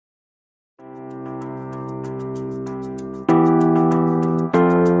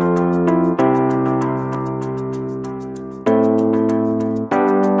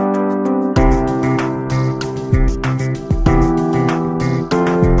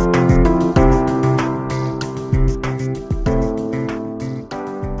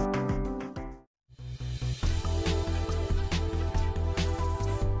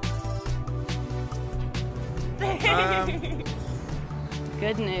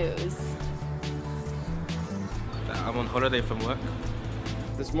news. I'm on holiday from work.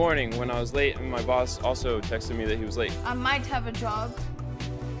 This morning when I was late and my boss also texted me that he was late. I might have a job.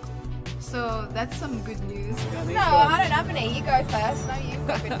 So that's some good news. No, I don't have any. You go first. No, you've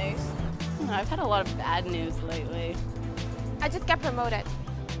got good news. I've had a lot of bad news lately. I just got promoted.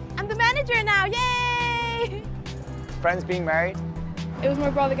 I'm the manager now, yay! Friends being married. It was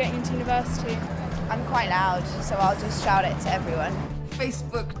my brother getting into university. I'm quite loud, so I'll just shout it to everyone.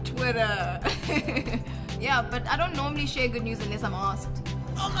 Facebook, Twitter. Yeah, but I don't normally share good news unless I'm asked.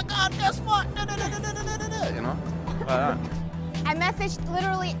 Oh my God, guess what? You know? I messaged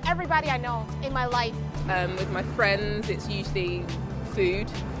literally everybody I know in my life. With my friends, it's usually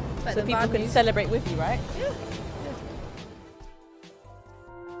food. So people can celebrate with you, right? Yeah.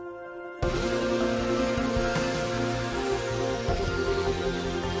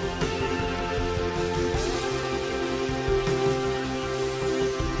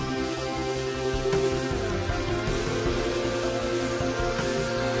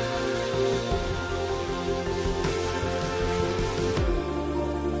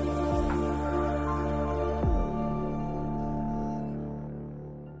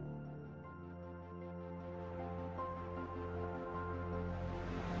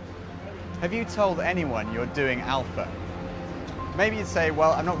 Have you told anyone you're doing Alpha? Maybe you'd say,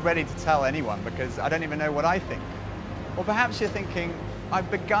 well, I'm not ready to tell anyone because I don't even know what I think. Or perhaps you're thinking, I've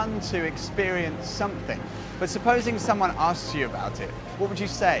begun to experience something. But supposing someone asks you about it, what would you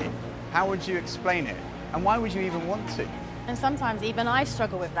say? How would you explain it? And why would you even want to? And sometimes even I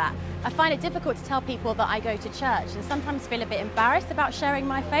struggle with that. I find it difficult to tell people that I go to church and sometimes feel a bit embarrassed about sharing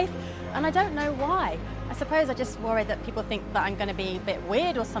my faith, and I don't know why. I suppose I just worry that people think that I'm going to be a bit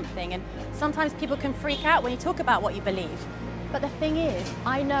weird or something, and sometimes people can freak out when you talk about what you believe. But the thing is,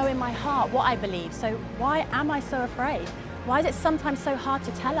 I know in my heart what I believe, so why am I so afraid? Why is it sometimes so hard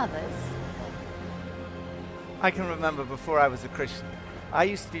to tell others? I can remember before I was a Christian, I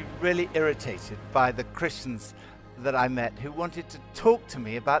used to be really irritated by the Christians that I met who wanted to talk to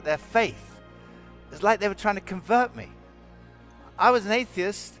me about their faith. It's like they were trying to convert me. I was an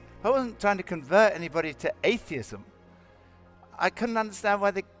atheist. I wasn't trying to convert anybody to atheism. I couldn't understand why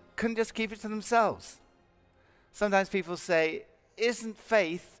they couldn't just keep it to themselves. Sometimes people say, isn't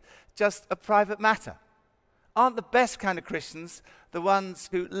faith just a private matter? Aren't the best kind of Christians the ones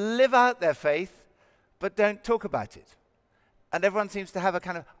who live out their faith but don't talk about it? And everyone seems to have a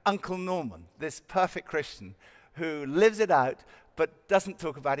kind of Uncle Norman, this perfect Christian who lives it out but doesn't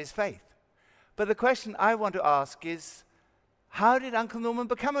talk about his faith. But the question I want to ask is, how did Uncle Norman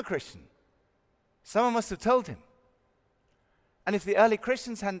become a Christian? Someone must have told him. And if the early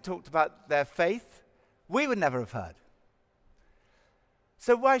Christians hadn't talked about their faith, we would never have heard.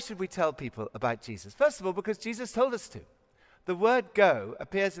 So why should we tell people about Jesus? First of all, because Jesus told us to. The word go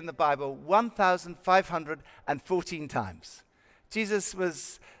appears in the Bible 1,514 times. Jesus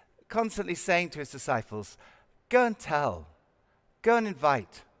was constantly saying to his disciples, go and tell, go and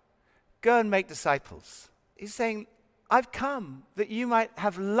invite, go and make disciples. He's saying, I've come that you might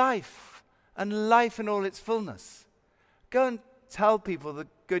have life, and life in all its fullness. Go and tell people the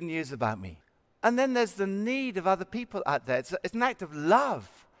good news about me. And then there's the need of other people out there. It's an act of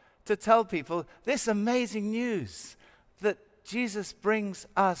love to tell people this amazing news that Jesus brings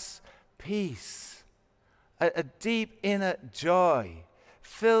us peace, a deep inner joy,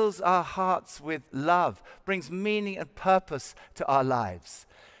 fills our hearts with love, brings meaning and purpose to our lives,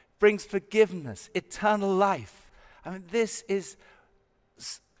 brings forgiveness, eternal life. I mean, this is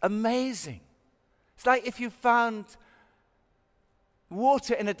amazing. It's like if you found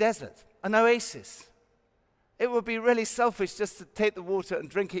water in a desert, an oasis. It would be really selfish just to take the water and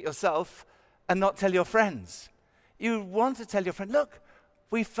drink it yourself and not tell your friends. You want to tell your friend, look,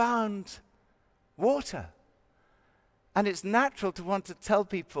 we found water. And it's natural to want to tell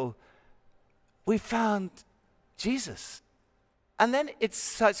people, we found Jesus. And then it's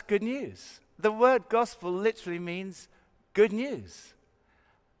such good news. The word gospel literally means good news.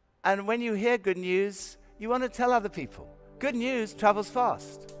 And when you hear good news, you want to tell other people. Good news travels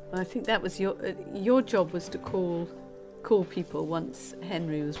fast. I think that was your job was to call people once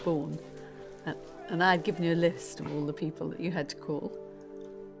Henry was born. And I had given you a list of all the people that you had to call.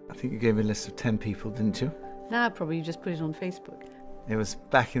 I think you gave me a list of 10 people, didn't you? Now probably you just put it on Facebook. It was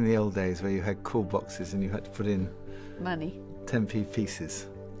back in the old days where you had call boxes and you had to put in money. 10p pieces.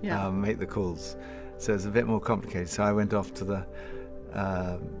 Yeah. Make the calls. So it's a bit more complicated. So I went off to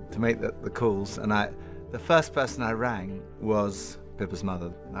to make the calls, and the first person I rang was Pippa's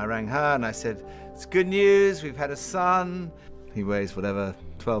mother. I rang her and I said, it's good news, we've had a son. He weighs whatever,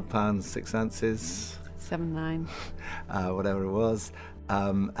 12 pounds, 6 ounces. 7'9". Whatever it was.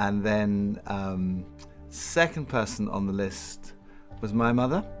 And then second person on the list was my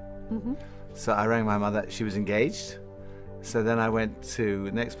mother. Mm-hmm. So I rang my mother. She was engaged. So then I went to,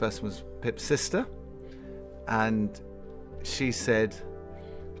 the next person was Pip's sister. And she said,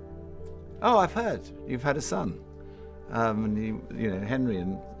 "Oh, I've heard you've had a son. And you know, Henry."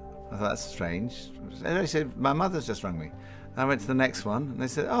 And I thought, that's strange. And I said, "My mother's just rung me." And I went to the next one, and they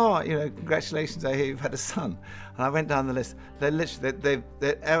said, "Oh, you know, congratulations, I hear you've had a son." And I went down the list. They literally,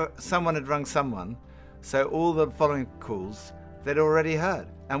 someone had rung someone, so all the following calls they'd already heard.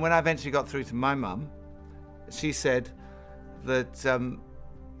 And when I eventually got through to my mum, she said that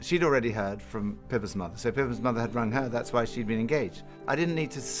she'd already heard from Pippa's mother. So Pippa's mother had rung her, that's why she'd been engaged. I didn't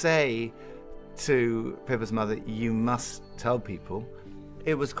need to say to Pippa's mother, "You must tell people."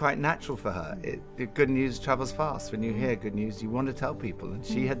 It was quite natural for her. Good news travels fast. When you hear good news, you want to tell people, and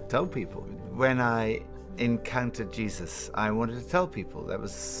she had told people. When I encountered Jesus, I wanted to tell people. It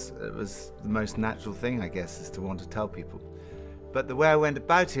was the most natural thing, I guess, is to want to tell people. But the way I went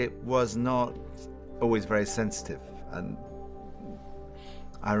about it was not always very sensitive. And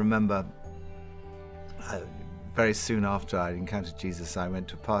I remember very soon after I encountered Jesus, I went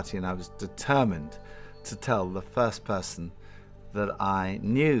to a party and I was determined to tell the first person that I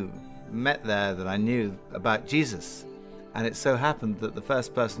met there, that I knew about Jesus. And it so happened that the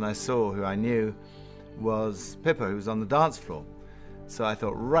first person I saw who I knew was Pippa, who was on the dance floor. So I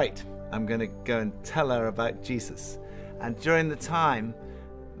thought, right, I'm going to go and tell her about Jesus. And during the time,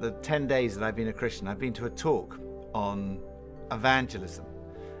 the 10 days that I've been a Christian, I've been to a talk on evangelism.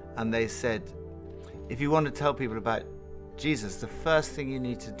 And they said, if you want to tell people about Jesus, the first thing you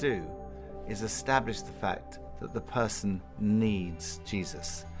need to do is establish the fact that the person needs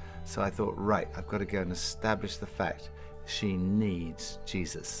Jesus. So I thought, right, I've got to go and establish the fact she needs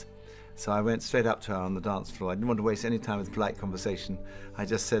Jesus. So I went straight up to her on the dance floor. I didn't want to waste any time with polite conversation. I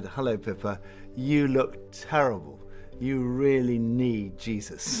just said, "Hello, Pippa, you look terrible. You really need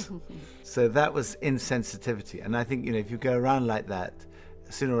Jesus." So that was insensitivity. And I think, you know, if you go around like that,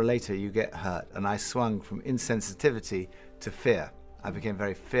 sooner or later you get hurt. And I swung from insensitivity to fear. I became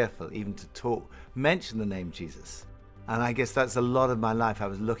very fearful even to mention the name Jesus. And I guess that's a lot of my life. I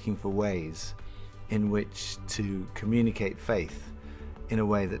was looking for ways in which to communicate faith in a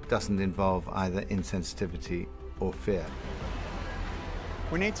way that doesn't involve either insensitivity or fear.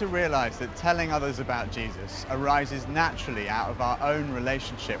 We need to realize that telling others about Jesus arises naturally out of our own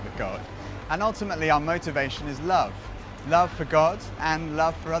relationship with God. And ultimately our motivation is love. Love for God and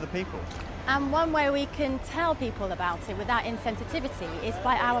love for other people. And one way we can tell people about it without insensitivity is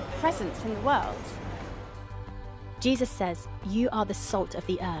by our presence in the world. Jesus says, "You are the salt of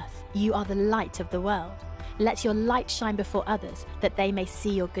the earth. You are the light of the world. Let your light shine before others, that they may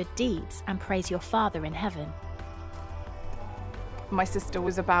see your good deeds and praise your Father in heaven." My sister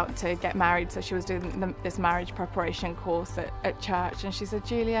was about to get married, so she was doing this marriage preparation course at church, and she said,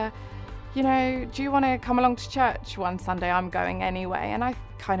 "Julia, you know, do you want to come along to church one Sunday? I'm going anyway." And I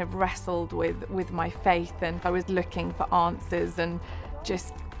kind of wrestled with my faith, and I was looking for answers and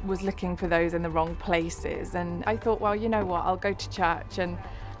just was looking for those in the wrong places. And I thought, well, you know what, I'll go to church. And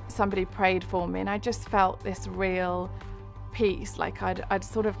somebody prayed for me, and I just felt this real peace, like I'd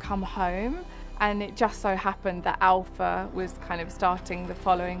sort of come home. And it just so happened that Alpha was kind of starting the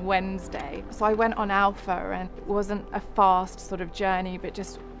following Wednesday. So I went on Alpha, and it wasn't a fast sort of journey, but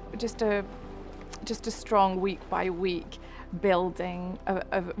just a strong week by week rebuilding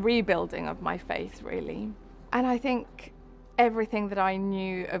of my faith, really. And I think everything that I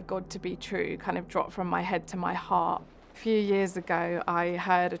knew of God to be true kind of dropped from my head to my heart. A few years ago, I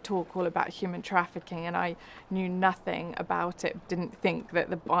heard a talk all about human trafficking, and I knew nothing about it, didn't think that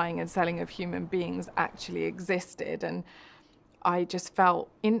the buying and selling of human beings actually existed. And I just felt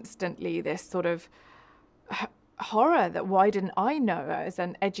instantly this sort of horror that why didn't I know? As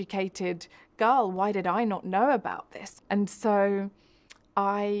an educated girl, why did I not know about this? And so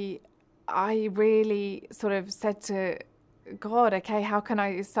I really sort of said to God, okay, how can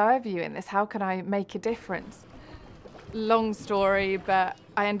I serve you in this? How can I make a difference? Long story, but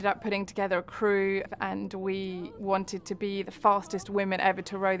I ended up putting together a crew, and we wanted to be the fastest women ever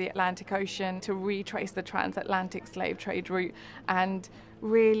to row the Atlantic Ocean, to retrace the transatlantic slave trade route, and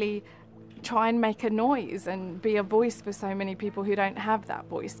really try and make a noise and be a voice for so many people who don't have that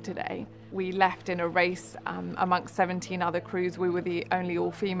voice today. we left in a race amongst 17 other crews. We were the only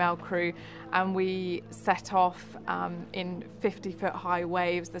all-female crew, and we set off in 50-foot high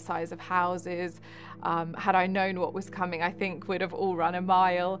waves the size of houses. Had I known what was coming, I think we'd have all run a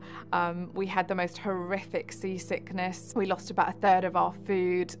mile. We had the most horrific seasickness. We lost about a third of our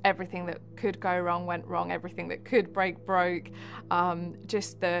food. Everything that could go wrong went wrong. Everything that could break broke.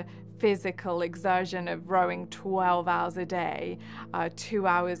 Just the physical exertion of rowing 12 hours a day, 2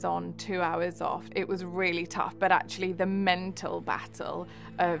 hours on, 2 hours off. It was really tough, but actually the mental battle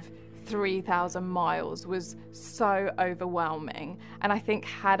of 3,000 miles was so overwhelming. And I think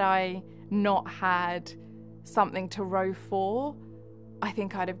had I not had something to row for, I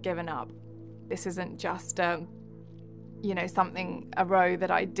think I'd have given up. This isn't just a row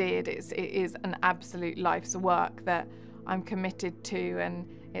that I did. It is an absolute life's work that I'm committed to, and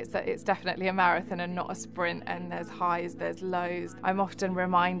it's definitely a marathon and not a sprint, and there's highs, there's lows. I'm often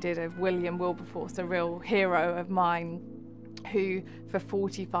reminded of William Wilberforce, a real hero of mine, who for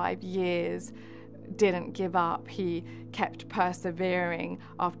 45 years didn't give up. He kept persevering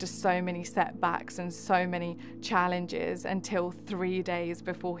after so many setbacks and so many challenges until 3 days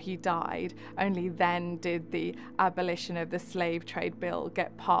before he died. Only then did the abolition of the slave trade bill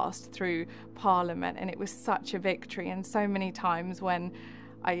get passed through Parliament, and it was such a victory. And so many times when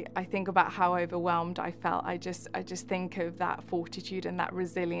I think about how overwhelmed I felt, I just think of that fortitude and that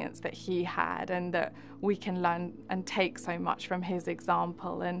resilience that he had, and that we can learn and take so much from his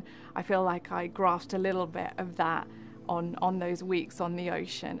example. And I feel like I grasped a little bit of that on those weeks on the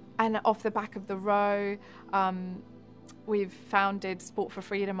ocean. And off the back of the row, we've founded Sport for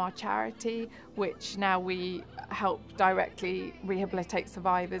Freedom, our charity, which now we help directly rehabilitate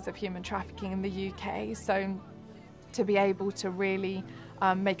survivors of human trafficking in the UK. So to be able to really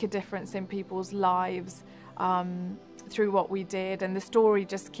make a difference in people's lives through what we did, and the story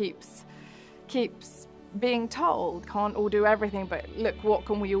just keeps being told. Can't all do everything, but look, what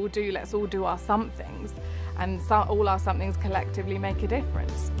can we all do? Let's all do our somethings, and all our somethings collectively make a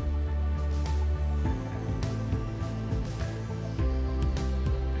difference.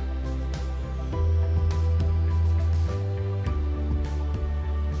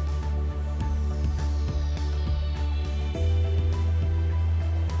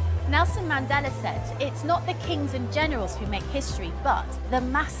 Nelson Mandela said, "It's not the kings and generals who make history, but the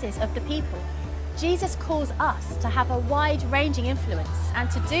masses of the people." Jesus calls us to have a wide-ranging influence, and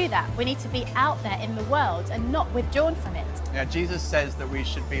to do that, we need to be out there in the world and not withdrawn from it. Yeah, Jesus says that we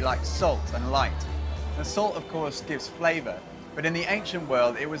should be like salt and light. The salt, of course, gives flavour, but in the ancient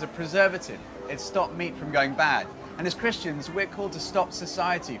world, it was a preservative. It stopped meat from going bad. And as Christians, we're called to stop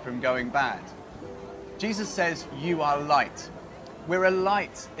society from going bad. Jesus says, "You are light." We're a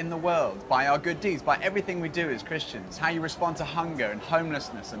light in the world by our good deeds, by everything we do as Christians, how you respond to hunger and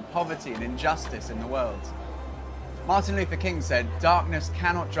homelessness and poverty and injustice in the world. Martin Luther King said, "Darkness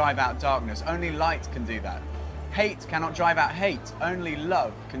cannot drive out darkness, only light can do that. Hate cannot drive out hate, only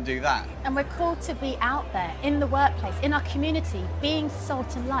love can do that." And we're called to be out there, in the workplace, in our community, being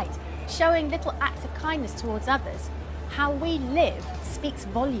salt and light, showing little acts of kindness towards others. How we live speaks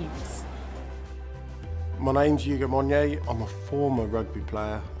volumes. My name's Hugo Monnier. I'm a former rugby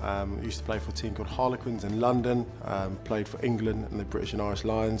player. I used to play for a team called Harlequins in London, played for England and the British and Irish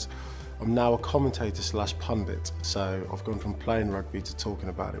Lions. I'm now a commentator / pundit, so I've gone from playing rugby to talking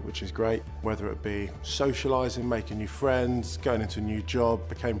about it, which is great. Whether it be socialising, making new friends, going into a new job,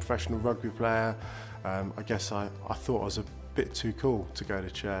 became a professional rugby player. I guess I thought I was a bit too cool to go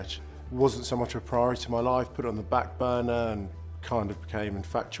to church. It wasn't so much a priority in my life, put it on the back burner and kind of became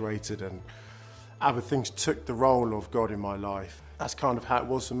infatuated, and other things took the role of God in my life. That's kind of how it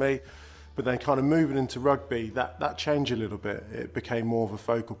was for me. But then kind of moving into rugby, that changed a little bit. It became more of a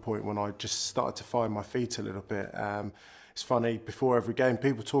focal point when I just started to find my feet a little bit. It's funny, before every game,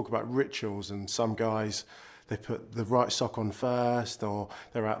 people talk about rituals, and some guys, they put the right sock on first, or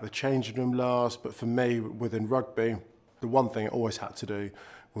they're out the changing room last. But for me, within rugby, the one thing I always had to do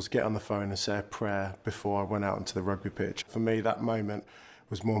was get on the phone and say a prayer before I went out into the rugby pitch. For me, that moment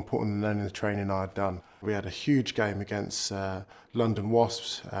was more important than any of the training I had done. We had a huge game against London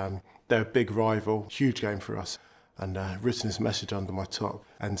Wasps. They're a big rival, huge game for us. And written this message under my top.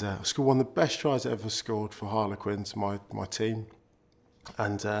 And I scored one of the best tries I ever scored for Harlequins, my team.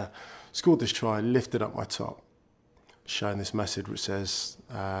 And scored this try, lifted up my top, showing this message which says,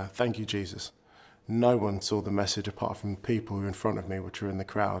 "Thank you, Jesus." No one saw the message apart from people who were in front of me, which were in the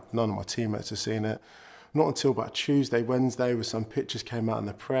crowd. None of my teammates had seen it. Not until about Tuesday, Wednesday, where some pictures came out in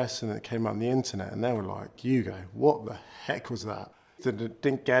the press and it came out on the internet, and they were like, "Hugo, what the heck was that?" They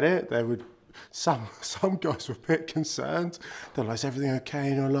didn't get it. They would some guys were a bit concerned. They're like, is everything okay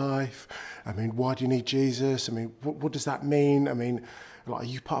in your life? I mean, why do you need Jesus? I mean, what does that mean? I mean, like, are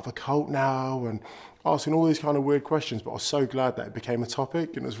you part of a cult now? And asking all these kind of weird questions, but I was so glad that it became a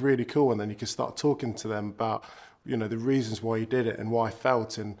topic, and it was really cool. And then you could start talking to them about, you know, the reasons why you did it and why I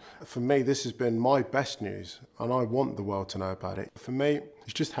felt. And for me, this has been my best news, and I want the world to know about it. For me,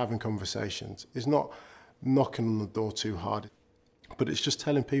 it's just having conversations. It's not knocking on the door too hard, but it's just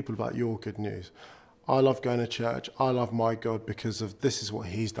telling people about your good news. I love going to church. I love my God because of this is what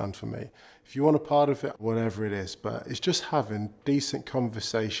he's done for me. If you want a part of it, whatever it is, but it's just having decent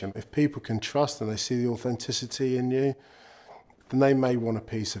conversation. If people can trust and they see the authenticity in you, then they may want a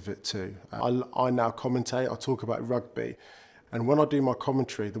piece of it too. I now commentate, I talk about rugby. And when I do my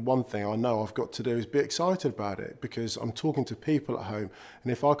commentary, the one thing I know I've got to do is be excited about it, because I'm talking to people at home.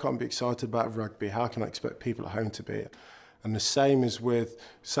 And if I can't be excited about rugby, how can I expect people at home to be? And the same is with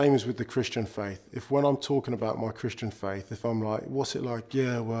the Christian faith. If when I'm talking about my Christian faith, if I'm like, what's it like?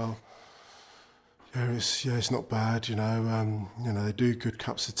 Yeah, well, it's not bad, you know, they do good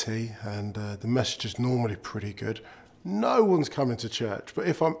cups of tea, and the message is normally pretty good. No one's coming to church. But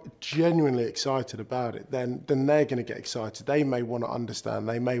if I'm genuinely excited about it, then they're going to get excited. They may want to understand.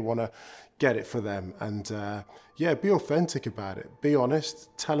 They may want to get it for them. And be authentic about it. Be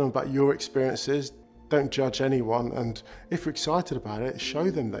honest. Tell them about your experiences. Don't judge anyone, and if you're excited about it, show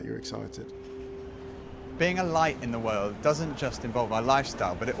them that you're excited. Being a light in the world doesn't just involve our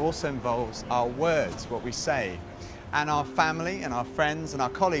lifestyle, but it also involves our words, what we say. And our family and our friends and our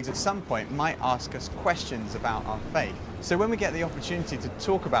colleagues at some point might ask us questions about our faith. So when we get the opportunity to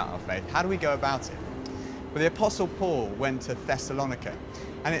talk about our faith, how do we go about it? Well, the Apostle Paul went to Thessalonica,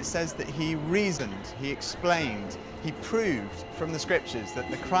 and it says that he reasoned, he explained, he proved from the scriptures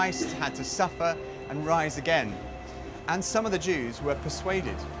that the Christ had to suffer and rise again. And some of the Jews were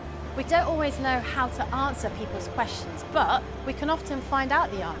persuaded. We don't always know how to answer people's questions, but we can often find out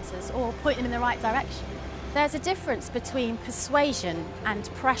the answers or point them in the right direction. There's a difference between persuasion and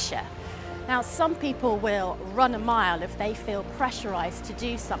pressure. Now, some people will run a mile if they feel pressurized to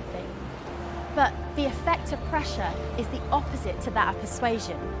do something, but the effect of pressure is the opposite to that of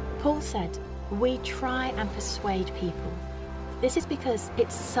persuasion. Paul said, we try and persuade people. This is because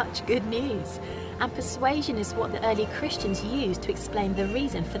it's such good news, and persuasion is what the early Christians used to explain the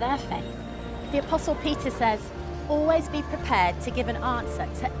reason for their faith. The Apostle Peter says, always be prepared to give an answer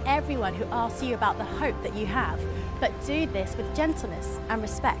to everyone who asks you about the hope that you have, but do this with gentleness and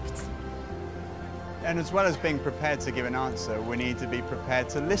respect. And as well as being prepared to give an answer, we need to be prepared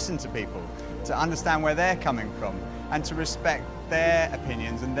to listen to people, to understand where they're coming from, and to respect their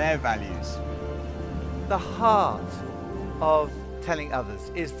opinions and their values. The heart of telling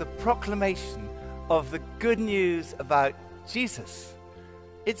others is the proclamation of the good news about Jesus.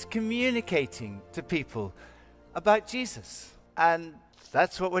 It's communicating to people about Jesus. And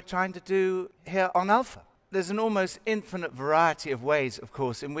that's what we're trying to do here on Alpha. There's an almost infinite variety of ways, of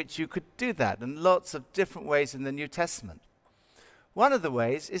course, in which you could do that, and lots of different ways in the New Testament. One of the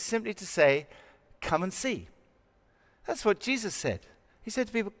ways is simply to say, come and see. That's what Jesus said. He said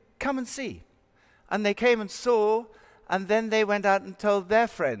to people, come and see. And they came and saw, and then they went out and told their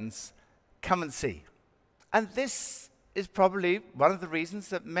friends, come and see. And this is probably one of the reasons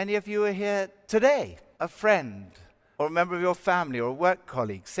that many of you are here today. A friend or a member of your family or a work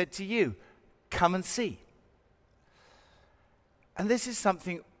colleague said to you, come and see. And this is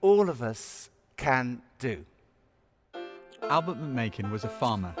something all of us can do. Albert McMakin was a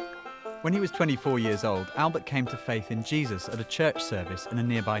farmer. When he was 24 years old, Albert came to faith in Jesus at a church service in a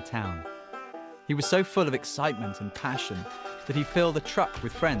nearby town. He was so full of excitement and passion that he filled a truck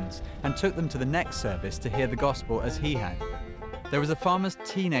with friends and took them to the next service to hear the gospel as he had. There was a farmer's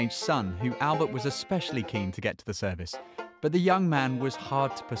teenage son who Albert was especially keen to get to the service, but the young man was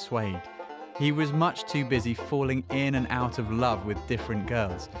hard to persuade. He was much too busy falling in and out of love with different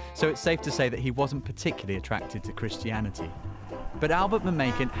girls, so it's safe to say that he wasn't particularly attracted to Christianity. But Albert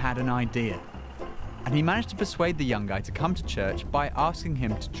McMakin had an idea, and he managed to persuade the young guy to come to church by asking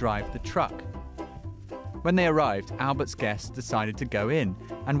him to drive the truck. When they arrived, Albert's guest decided to go in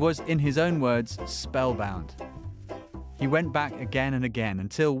and was, in his own words, spellbound. He went back again and again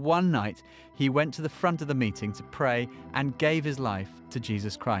until one night he went to the front of the meeting to pray and gave his life to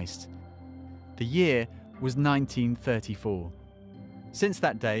Jesus Christ. The year was 1934. Since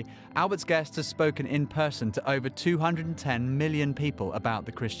that day, Albert's guest has spoken in person to over 210 million people about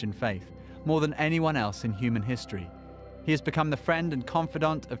the Christian faith, more than anyone else in human history. He has become the friend and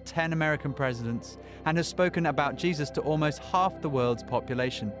confidant of 10 American presidents and has spoken about Jesus to almost half the world's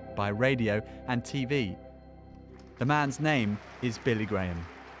population by radio and TV. The man's name is Billy Graham.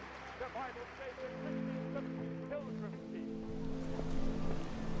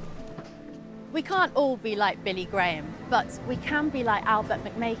 We can't all be like Billy Graham, but we can be like Albert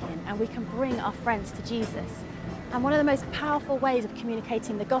McMakin, and we can bring our friends to Jesus. And one of the most powerful ways of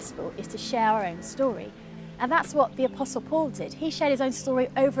communicating the gospel is to share our own story. And that's what the Apostle Paul did. He shared his own story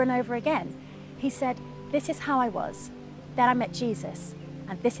over and over again. He said, this is how I was, then I met Jesus,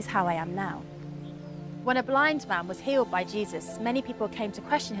 and this is how I am now. When a blind man was healed by Jesus, many people came to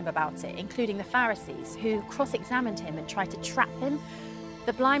question him about it, including the Pharisees, who cross-examined him and tried to trap him.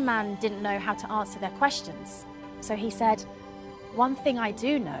 The blind man didn't know how to answer their questions. So he said, one thing I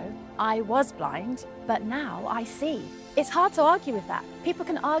do know, I was blind, but now I see. It's hard to argue with that. People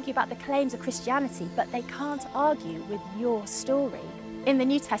can argue about the claims of Christianity, but they can't argue with your story. In the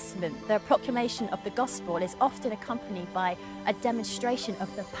New Testament, the proclamation of the gospel is often accompanied by a demonstration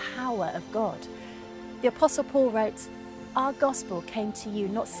of the power of God. The Apostle Paul wrote, our gospel came to you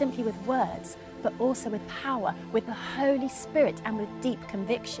not simply with words, but also with power, with the Holy Spirit and with deep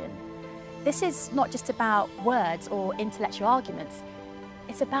conviction. This is not just about words or intellectual arguments.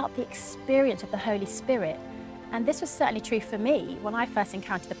 It's about the experience of the Holy Spirit. And this was certainly true for me when I first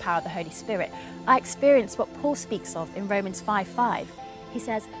encountered the power of the Holy Spirit. I experienced what Paul speaks of in Romans 5:5. He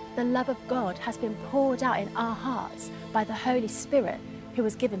says, the love of God has been poured out in our hearts by the Holy Spirit who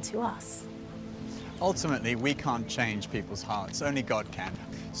was given to us. Ultimately, we can't change people's hearts, only God can.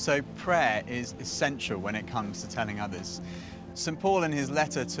 So prayer is essential when it comes to telling others. St. Paul in his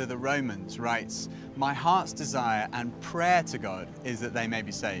letter to the Romans writes, my heart's desire and prayer to God is that they may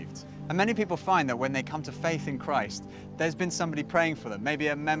be saved. And many people find that when they come to faith in Christ, there's been somebody praying for them, maybe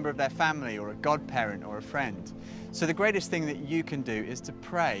a member of their family or a godparent or a friend. So the greatest thing that you can do is to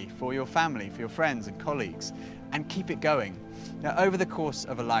pray for your family, for your friends and colleagues, and keep it going. Now, over the course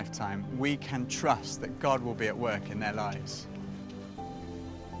of a lifetime, we can trust that God will be at work in their lives.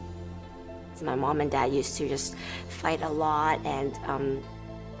 My mom and dad used to just fight a lot, and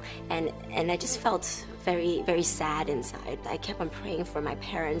I just felt very, very sad inside. I kept on praying for my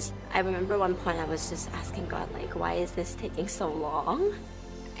parents. I remember one point I was just asking God, like, why is this taking so long?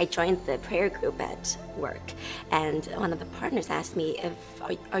 I joined the prayer group at work, and one of the partners asked me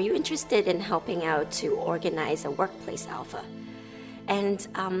are you interested in helping out to organize a workplace alpha? And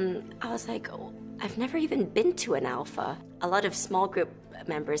I was like, oh, I've never even been to an alpha. A lot of small group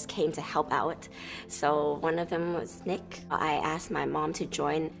members came to help out. So one of them was Nick. I asked my mom to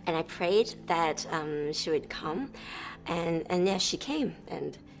join, and I prayed that she would come, and yeah, she came,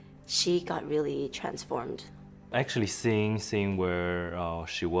 and she got really transformed. Actually seeing where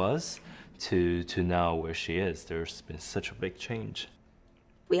she was to now where she is, there's been such a big change.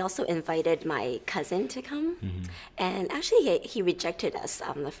 We also invited my cousin to come, and actually he rejected us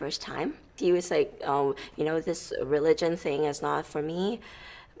the first time. He was like, you know, this religion thing is not for me.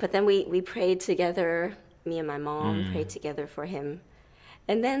 But then we prayed together, me and my mom prayed together for him.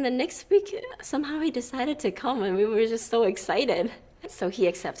 And then the next week, somehow he decided to come, and we were just so excited. So he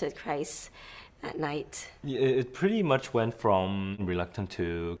accepted Christ at night. It pretty much went from reluctant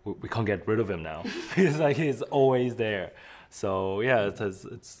to we can't get rid of him now. It's like he's always there. So yeah,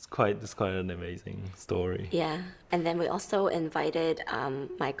 it's quite an amazing story. Yeah, and then we also invited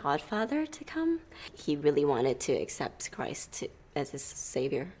my godfather to come. He really wanted to accept Christ as his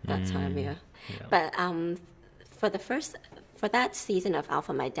savior that time. Yeah. But for that season of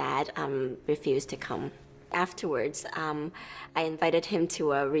Alpha, my dad refused to come. Afterwards, I invited him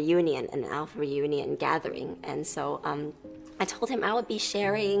to a reunion, an Alpha reunion gathering, and so I told him I would be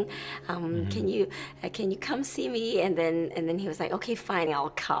sharing. Can you come see me? And then he was like, okay, fine,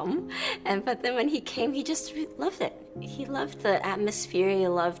 I'll come. But then when he came, he just loved it. He loved the atmosphere. He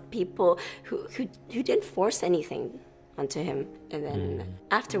loved people who didn't force anything onto him. And then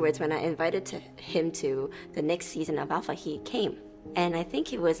afterwards, when I invited him to the next season of Alpha, he came. And I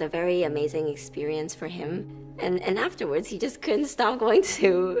think it was a very amazing experience for him. And afterwards, he just couldn't stop going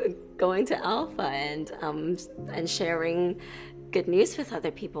to Alpha and sharing good news with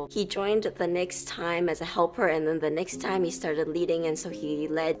other people. He joined the next time as a helper, and then the next time he started leading, and so he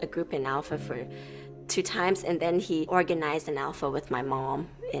led a group in Alpha for 2 times, and then he organized an Alpha with my mom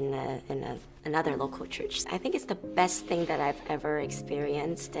in another local church. I think it's the best thing that I've ever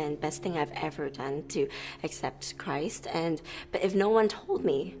experienced and best thing I've ever done to accept Christ. But if no one told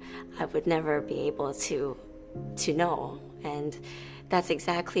me, I would never be able to know. And that's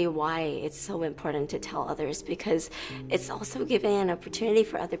exactly why it's so important to tell others, because it's also giving an opportunity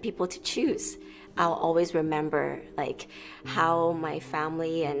for other people to choose. I'll always remember like how my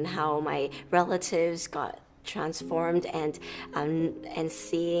family and how my relatives got transformed, and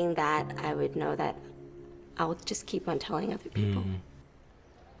seeing that, I would know that I'll just keep on telling other people.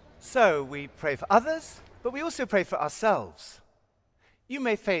 So we pray for others, but we also pray for ourselves. You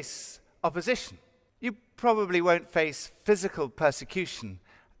may face opposition. You probably won't face physical persecution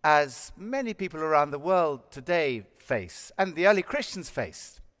as many people around the world today face, and the early Christians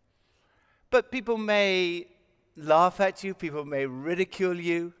faced. But people may laugh at you, people may ridicule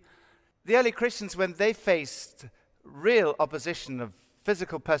you. The early Christians, when they faced real opposition of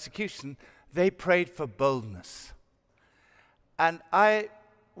physical persecution, they prayed for boldness. And I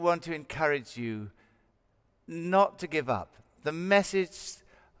want to encourage you not to give up. The message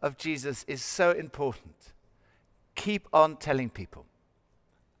of Jesus is so important. Keep on telling people.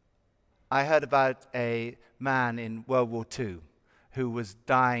 I heard about a man in World War II who was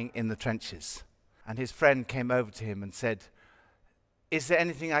dying in the trenches. And his friend came over to him and said, "Is there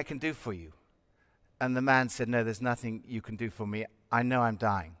anything I can do for you?" And the man said, "No, there's nothing you can do for me. I know I'm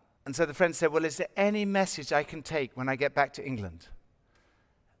dying." And so the friend said, "Well, is there any message I can take when I get back to England?"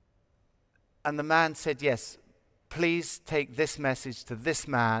 And the man said, "Yes, please take this message to this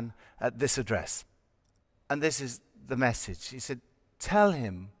man at this address." And this is the message. He said, "Tell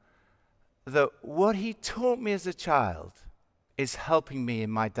him that what he taught me as a child is helping me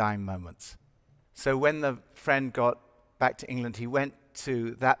in my dying moments." So when the friend got back to England, he went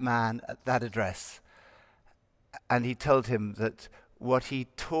to that man at that address, and he told him that what he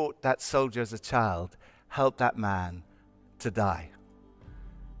taught that soldier as a child helped that man to die.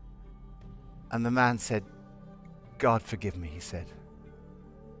 And the man said, "God forgive me," he said.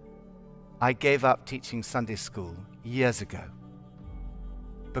 "I gave up teaching Sunday school years ago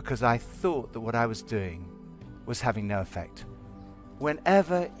because I thought that what I was doing was having no effect."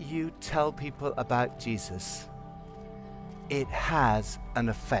 Whenever you tell people about Jesus, it has an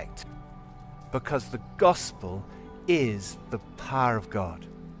effect because the gospel is the power of God.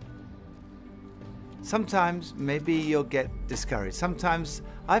 Sometimes maybe you'll get discouraged. Sometimes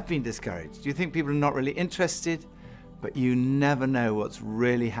I've been discouraged. You think people are not really interested, but you never know what's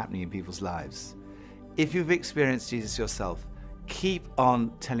really happening in people's lives. If you've experienced Jesus yourself, keep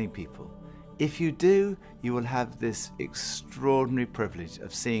on telling people. If you do, you will have this extraordinary privilege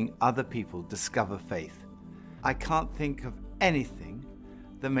of seeing other people discover faith. I can't think of anything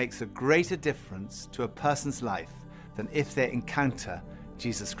that makes a greater difference to a person's life than if they encounter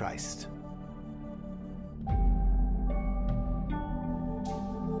Jesus Christ.